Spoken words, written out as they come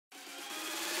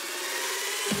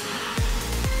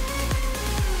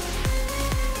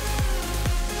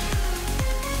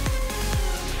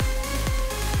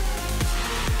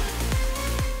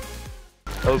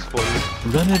was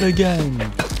funny. Run it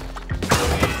again.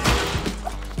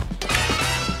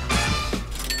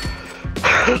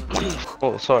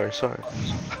 Oh, sorry.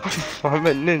 I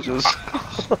meant ninjas.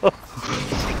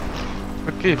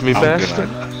 Forgive me, bastard.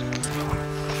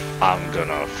 I'm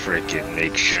gonna freaking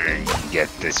make sure you get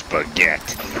this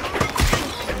baguette.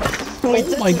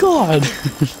 Oh my god.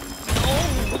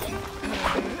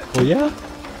 Oh yeah?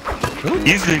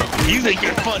 You think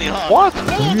you're funny, huh? What?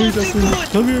 Come here, Justin.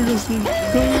 Come here, Justin.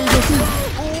 Come here, Justin.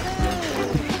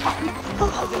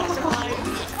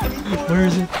 Where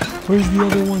is it? Where's the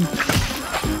other one?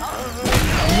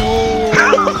 No!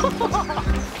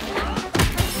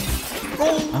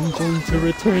 I'm going to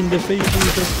return the favor,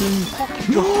 Justin.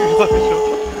 No!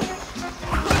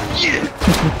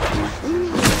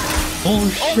 Oh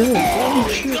shit! Oh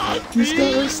shit! He's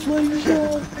got a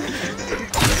slingshot!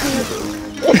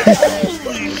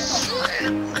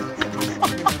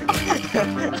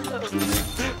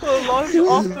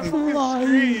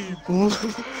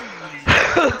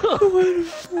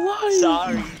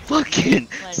 Sorry. Fucking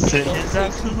send his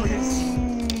ass to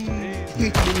We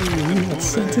got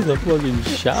sent to the fucking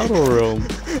shadow room.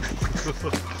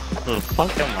 the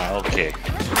fuck am I? Okay.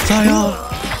 Saya!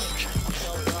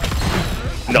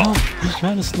 No. He's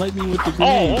trying to snipe me with the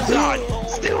Oh grenade. god!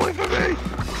 Stay away from me!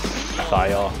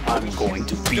 Saya, I'm going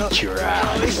to beat your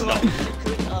ass.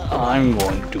 I'm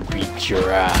going to beat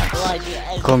your ass.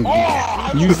 Come here.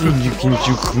 You think you can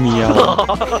juke me out?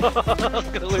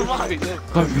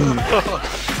 Come here.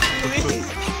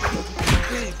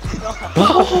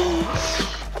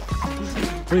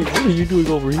 Wait, what are you doing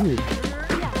over here?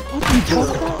 What are you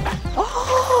talking about?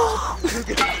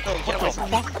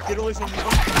 Get away from me.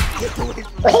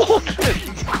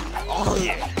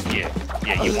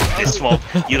 Yeah, you want this smoke?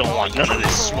 You don't want none of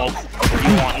this smoke.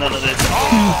 You want none of this. Oh,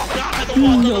 God, I don't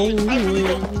want none of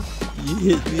this. You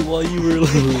hit me while you were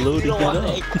loading it up.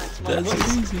 That's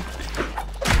crazy.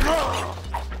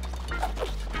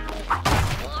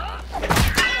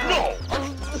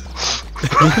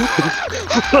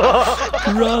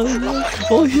 Run!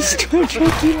 Oh, he's trying to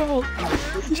choke you out.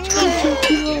 He's trying to choke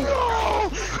you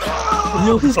out.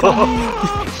 Yo, he's coming.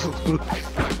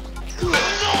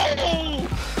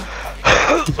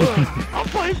 I'm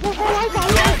fighting for my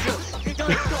life.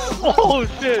 Oh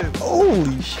shit!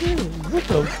 Holy shit! What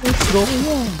the fuck's going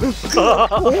on? Oh,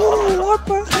 what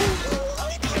the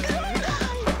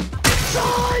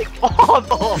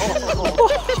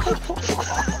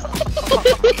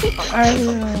hell?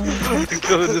 You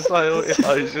could've decided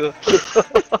Elijah.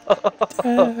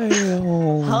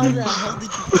 Damn. How the hell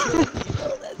did you kill me?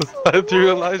 I threw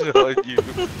Elijah on you.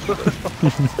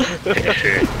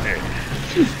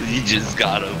 You just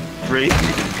gotta pray.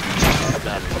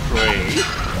 Gotta pray.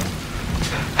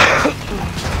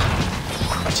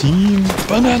 Team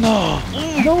Banana!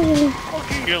 No!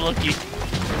 Okay, you're lucky.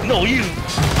 No, you!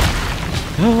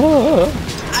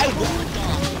 I won.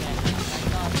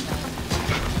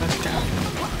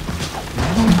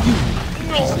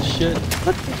 Piece of shit.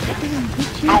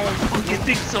 I don't fucking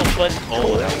think so, but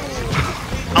oh, that was...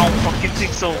 I don't fucking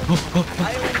think so. I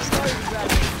already started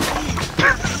grabbing.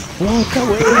 Walk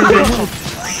away!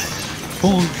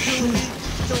 Oh shit!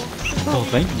 Oh,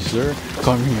 thank you, sir.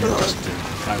 Come here, Justin.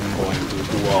 I'm going to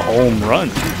do a home run.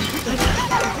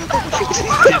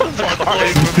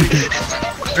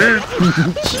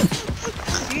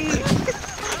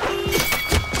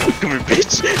 Come here,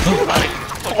 bitch.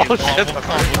 Oh shit!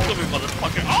 Come here,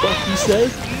 motherfucker. Fuck you said?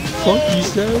 Fuck you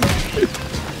said?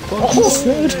 Fuck you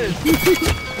said?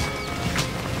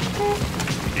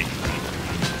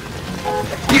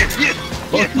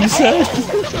 Fuck you said?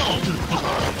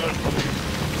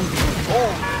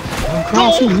 I'm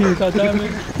crossing here,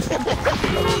 goddammit.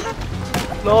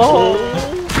 No!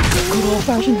 Good old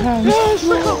fashioned hands.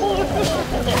 No!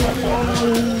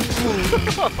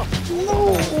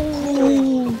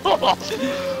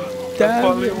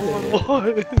 Damn it.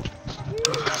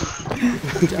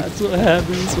 That's what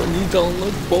happens when you don't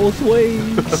look both ways.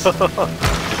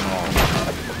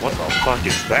 What the fuck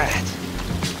is that?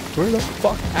 Where the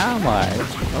fuck am I?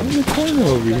 I'm in the corner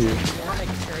over here.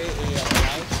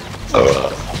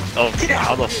 Okay,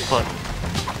 how the fuck?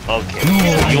 Okay, No,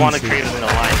 you want to I see. create an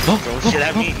alliance? Throw shit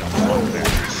at me?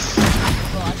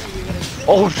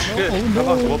 Oh shit! Oh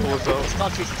no! What was up?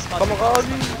 Come on!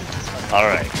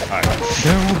 Alright.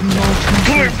 There will be no Come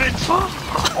here, truth. bitch!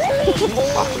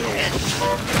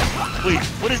 Wait,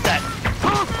 what is that?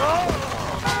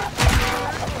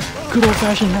 Good old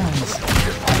fashioned hands.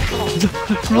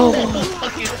 No!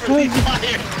 Fucking really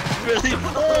fire! Really?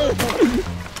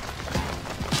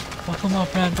 Fuck them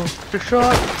up, Randall. Good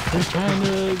shot! They're trying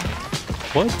to...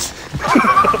 What?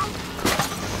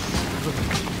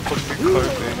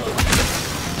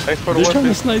 Thanks for the They're trying to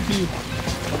weapon. snipe you.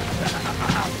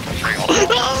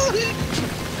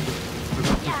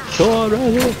 Go on,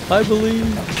 Randall. I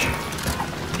believe.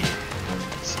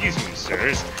 Excuse me,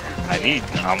 sirs.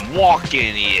 I'm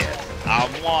walking here.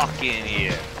 I'm walking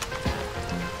here.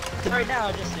 Right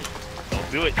now, just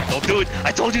Don't do it. Don't do it.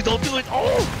 I told you don't do it.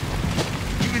 Oh!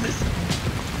 Give me this.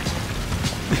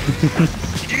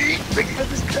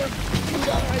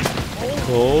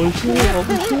 Oh shit! Oh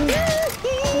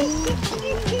shit!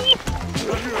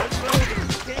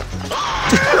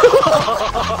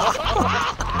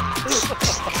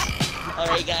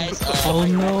 alright, guys. Oh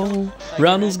no!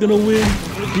 Randall's gonna win.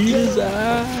 Beat his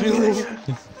ass. You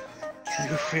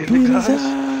feel Beat it, his guys?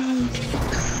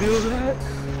 ass. Feel that?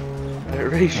 That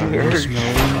raging You're urge.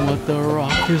 smelling what the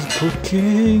Rock is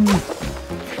cooking.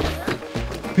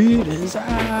 Beat his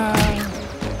ass.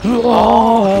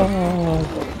 Oh.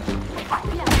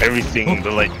 Everything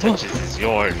the light touches is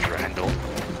yours, Randall.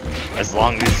 As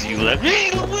long as you let me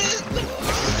win.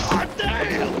 God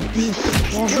damn.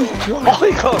 Oh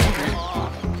my god!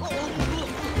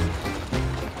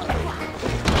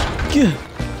 Yeah.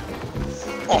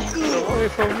 Oh, Get away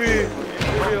from me!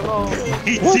 Leave me alone!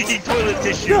 he's eating toilet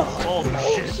tissue. Oh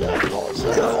shit.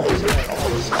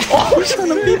 Oh, he's trying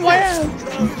to beat my ass.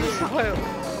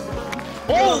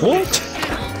 What?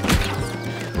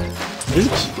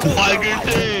 Bitch. Tiger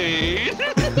days.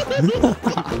 Put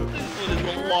in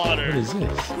the water. What is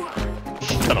this?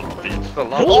 Son of a bitch. The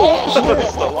lava.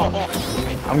 It's the lava.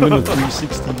 I'm gonna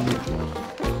 360 you.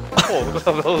 Oh,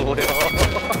 that was way off.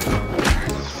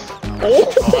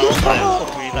 Well,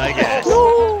 I guess.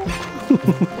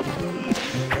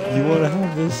 You wanna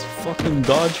have this fucking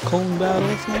dodge cone battle?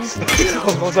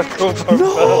 What was that code for? No!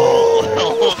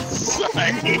 Oh,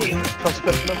 sorry.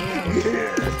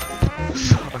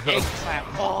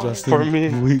 Justin, For me,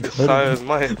 we got Simon's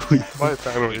my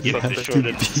time is Get the something. short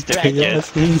end stick beat again.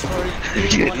 asses.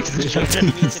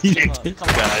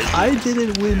 Guys, I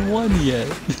didn't win one yet.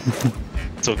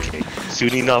 it's okay.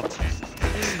 Soon enough,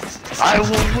 I will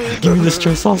win. Give me the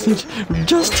stress sausage.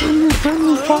 Just turn your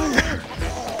friendly fire.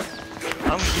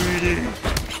 I'm greedy.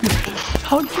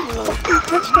 How did you fucking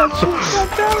touch that shit? God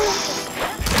damn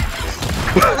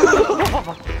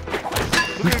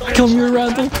it. Come here,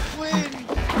 Randall.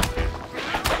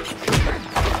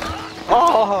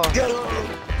 Oh!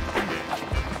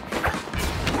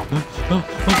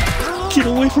 Get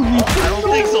away from me. I don't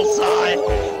think so, Sai.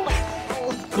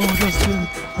 Go, Justin.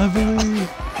 I believe.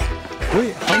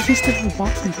 Wait, how is he still in the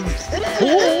boxing thing?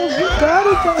 Oh, you got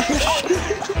it, guys.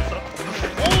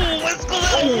 Oh, let's go.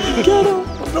 Get him.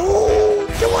 No.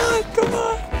 Come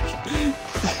on.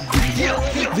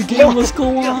 The game must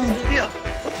go on.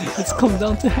 It's come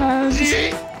down to hands.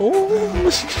 Oh,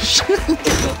 shit.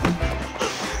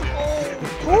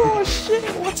 Oh, shit.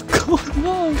 What's going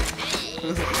on?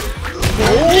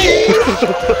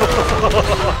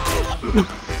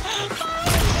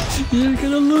 You're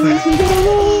gonna lose. You're gonna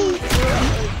lose.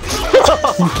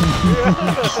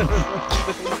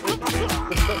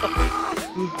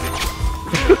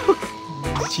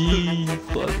 Gee,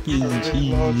 fucking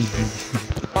jeez.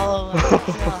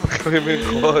 Screaming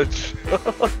clutch.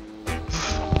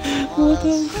 What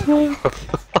the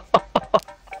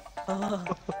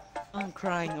fuck? I'm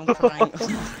crying. I'm crying.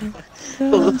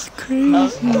 That's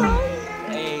crazy.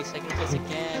 Hey, second place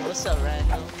again. What's up,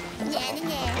 Randall?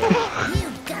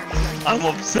 I'm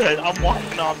upset. I'm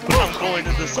walking off. I'm going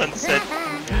to the sunset.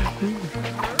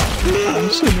 I'm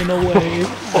swimming away.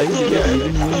 I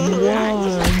didn't even win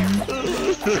one.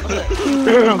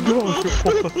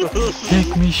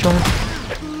 Take me, shark.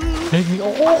 Take me.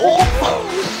 Oh!